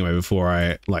look anyway before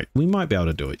I we might be able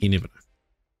to do it. You never know.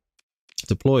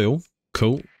 Deploy all.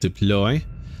 Cool. Deploy.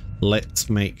 Let's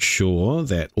make sure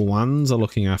that 1s are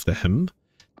looking after him.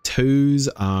 2s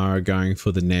are going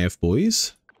for the nav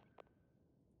boys.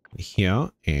 Here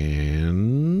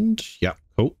and yep,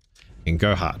 cool. And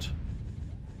go hard.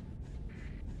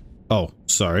 Oh,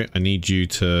 sorry, I need you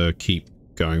to keep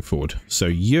going forward. So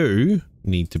you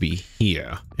need to be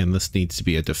here, and this needs to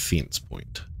be a defense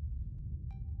point.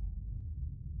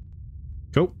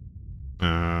 Cool.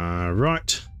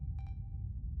 Right.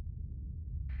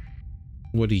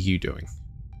 What are you doing?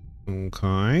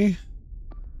 Okay.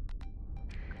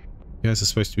 You guys are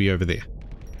supposed to be over there.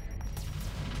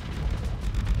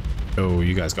 Oh,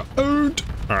 you guys got owned.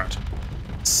 All right.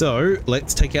 So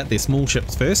let's take out their small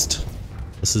ships first.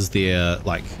 This is their,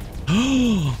 like,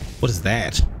 oh, what is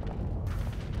that?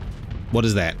 What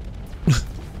is that?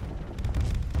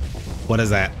 What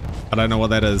is that? I don't know what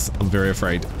that is. I'm very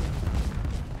afraid.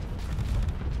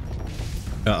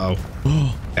 Uh-oh.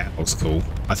 Oh, that looks cool.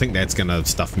 I think that's gonna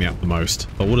stuff me up the most.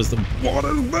 But what is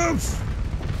this?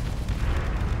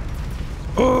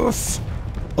 Oof.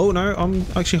 Oh no, I'm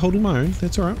actually holding my own.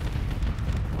 That's alright.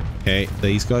 Okay,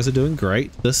 these guys are doing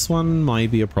great. This one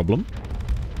might be a problem.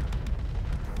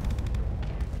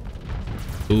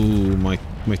 Ooh, my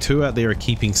 2 out there are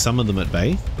keeping some of them at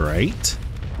bay. Great.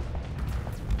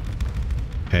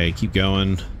 Okay, keep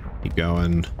going. Keep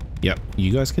going. Yep,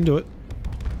 you guys can do it.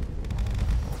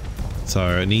 So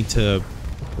I need to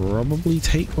probably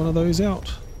take one of those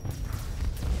out.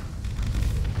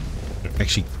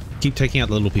 Actually, keep taking out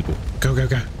the little people. Go, go,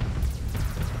 go.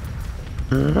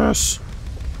 Yes.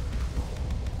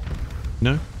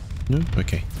 No? No?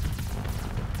 Okay.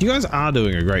 You guys are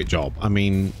doing a great job. I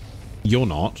mean... You're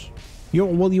not.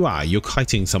 Well, you are. You're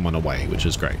kiting someone away, which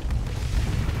is great.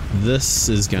 This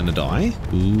is going to die.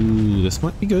 Ooh, this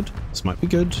might be good. This might be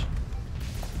good.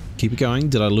 Keep it going.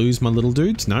 Did I lose my little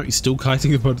dudes? No, he's still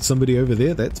kiting about somebody over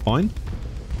there. That's fine.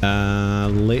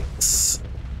 Let's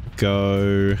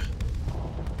go.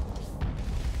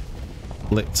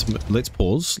 Let's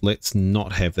pause. Let's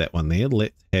not have that one there.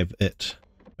 Let's have it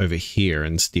over here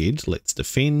instead. Let's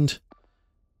defend.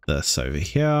 This over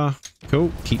here.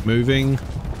 Cool. Keep moving.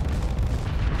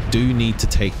 Do need to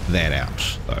take that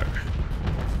out though.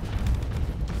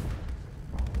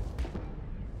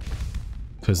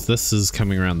 Because this is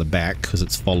coming around the back because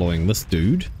it's following this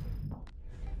dude.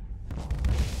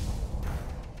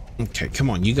 Okay, come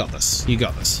on. You got this. You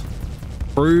got this.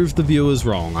 Prove the viewers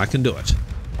wrong. I can do it.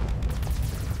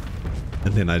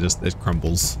 And then it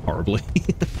crumbles horribly.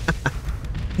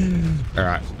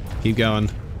 Alright. Keep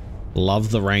going.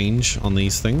 Love the range on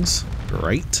these things.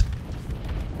 Great.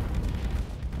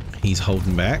 He's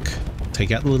holding back.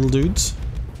 Take out the little dudes.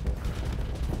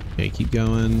 Okay, keep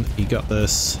going. You got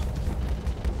this.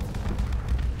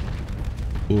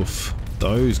 Oof.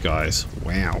 Those guys.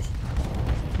 Wow.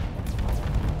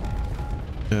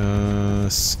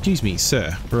 Excuse me,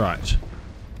 sir. Right.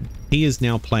 He is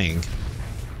now playing.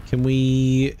 Can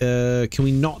we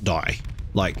not die?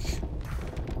 Like,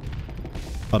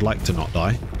 I'd like to not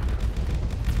die.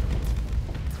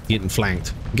 Getting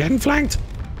flanked. Getting flanked!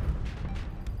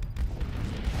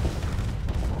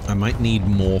 I might need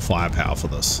more firepower for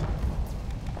this.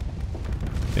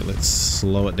 Okay, let's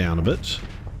slow it down a bit.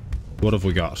 What have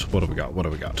we got? What have we got? What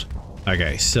have we got?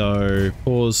 Okay, so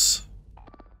pause.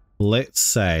 Let's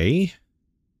say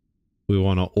we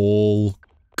want to all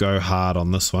go hard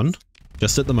on this one.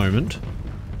 Just at the moment.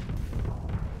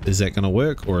 Is that going to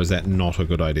work, or is that not a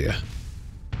good idea?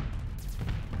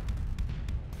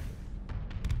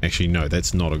 Actually, no,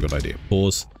 that's not a good idea.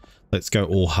 Pause. Let's go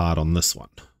all hard on this one.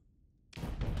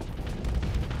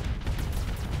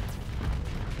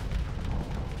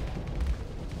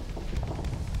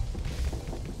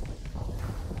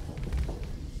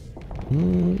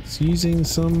 It's using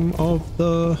some of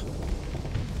the...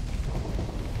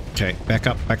 Okay, back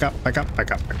up, back up, back up,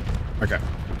 back up. Okay,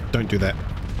 don't do that.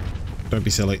 Don't be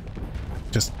silly.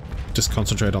 Just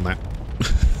concentrate on that.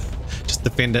 Just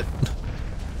defend it.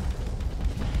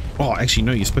 Oh, actually,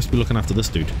 no, you're supposed to be looking after this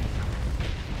dude.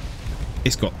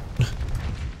 Escort.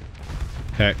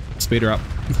 Okay, speed her up.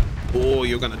 Oh,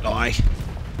 you're gonna die.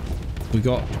 Have we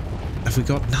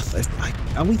got nothing?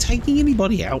 Are we taking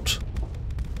anybody out?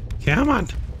 Come on.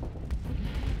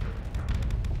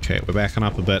 Okay, we're backing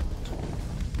up a bit.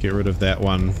 Get rid of that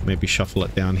one. Maybe shuffle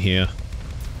it down here.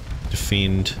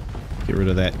 Defend. Get rid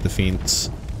of that defense.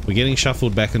 We're getting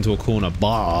shuffled back into a corner,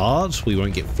 but we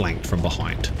won't get flanked from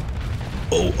behind.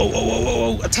 Oh, oh, oh, oh,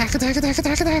 oh, oh. Attack, attack, attack,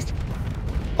 attack, attack.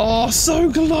 Oh,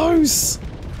 so close.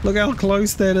 Look how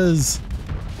close that is.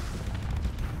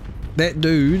 That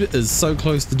dude is so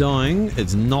close to dying.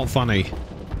 It's not funny.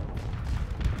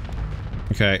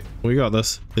 Okay, we got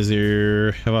this.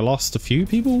 Have I lost a few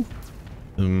people?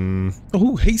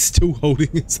 Oh, he's still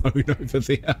holding his own over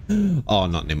there. Oh,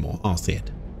 not anymore. Oh, sad.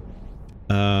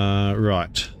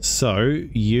 Right. So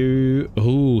you,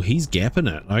 oh, he's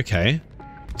gapping it. Okay.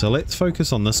 So let's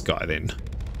focus on this guy then.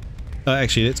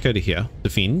 Actually, let's go to here.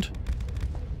 Defend.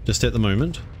 Just at the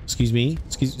moment. Excuse me.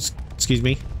 Excuse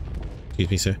me.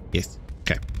 Excuse me, sir. Yes.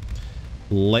 Okay.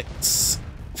 Let's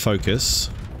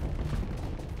focus.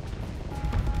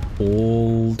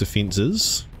 All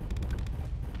defenses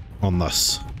on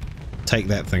this. Take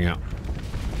that thing out.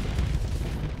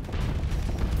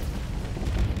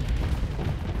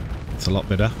 It's a lot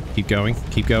better. Keep going.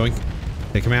 Keep going.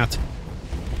 Take him out.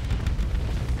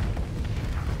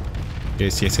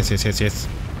 Yes, yes, yes, yes, yes, yes.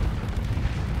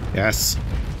 Yes.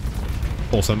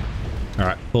 Awesome.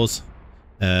 Alright, pause.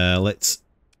 Let's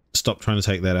stop trying to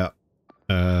take that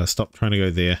out. Stop trying to go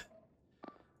there.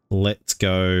 Let's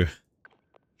go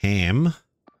ham.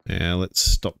 Let's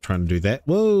stop trying to do that.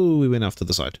 Whoa, we went off to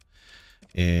the side.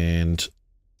 And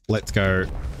let's go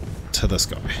to this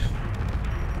guy.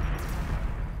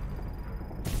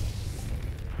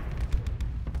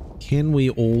 Can we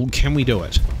do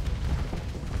it?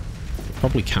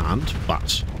 Probably can't,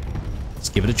 but let's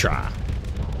give it a try.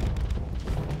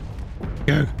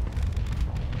 Go.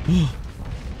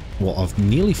 Well, I've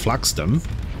nearly fluxed him.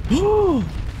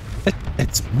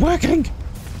 It's working.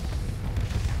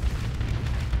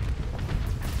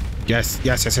 Yes,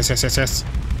 yes, yes, yes, yes, yes, yes.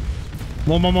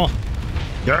 More, more, more.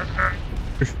 Yeah.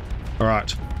 All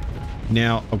right.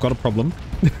 Now I've got a problem.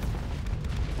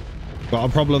 Got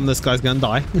a problem. This guy's gonna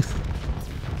die.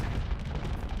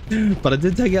 But I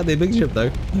did take out their big ship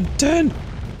though. Turn,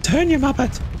 you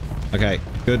muppet. Okay,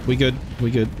 good. We good.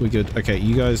 We good. We good. Okay,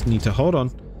 you guys need to hold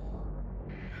on.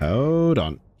 Hold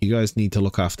on. You guys need to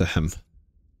look after him.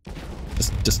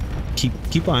 Just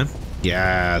keep on.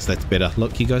 Yes, that's better.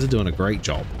 Look, you guys are doing a great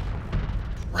job.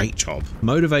 Great job.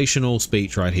 Motivational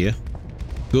speech right here.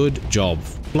 Good job.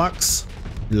 Flux.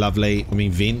 Lovely. I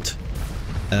mean, vent.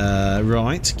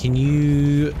 Right. Can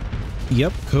you...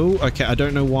 Yep, cool. Okay, I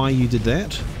don't know why you did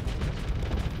that.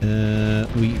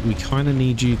 We kind of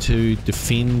need you to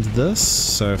defend this.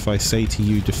 So if I say to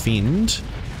you defend,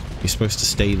 you're supposed to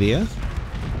stay there.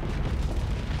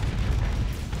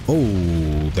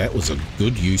 Oh, that was a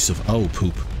good use of... Oh,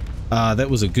 poop. That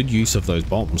was a good use of those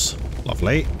bombs.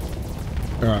 Lovely.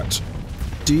 Alright.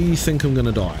 Do you think I'm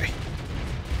gonna die?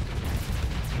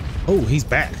 Oh, he's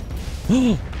back.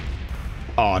 Oh,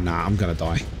 nah, I'm gonna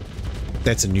die.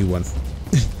 That's a new one.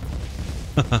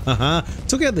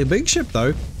 Took out their big ship,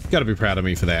 though. Gotta be proud of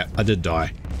me for that. I did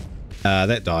die.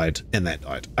 That died, and that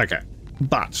died. Okay.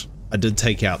 But I did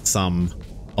take out some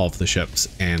of the ships,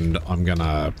 and I'm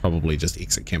gonna probably just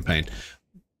exit campaign.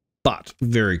 But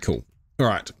very cool.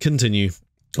 Alright, continue.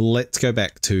 Let's go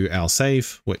back to our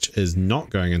save, which is not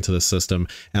going into the system,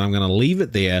 and I'm going to leave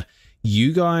it there,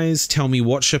 You guys tell me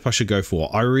what ship I should go for.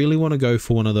 I really want to go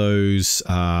for one of those,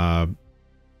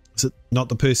 is it not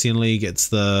the Persian League? It's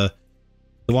the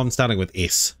one starting with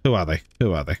S. Who are they?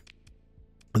 Who are they?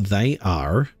 They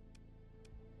are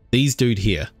these dude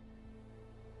here.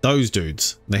 Those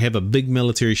dudes. They have a big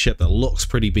military ship that looks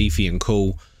pretty beefy and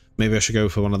cool. Maybe I should go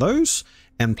for one of those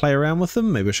and play around with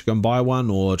them. Maybe I should go and buy one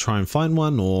or try and find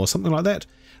one or something like that.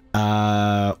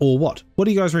 Or what? What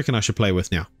do you guys reckon I should play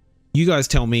with now? You guys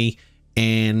tell me,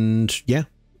 and yeah,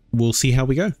 we'll see how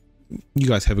we go. You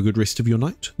guys have a good rest of your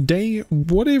night, day,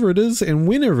 whatever it is, and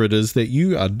whenever it is that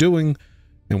you are doing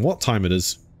and what time it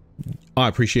is. I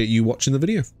appreciate you watching the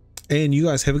video, and you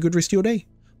guys have a good rest of your day.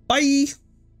 Bye!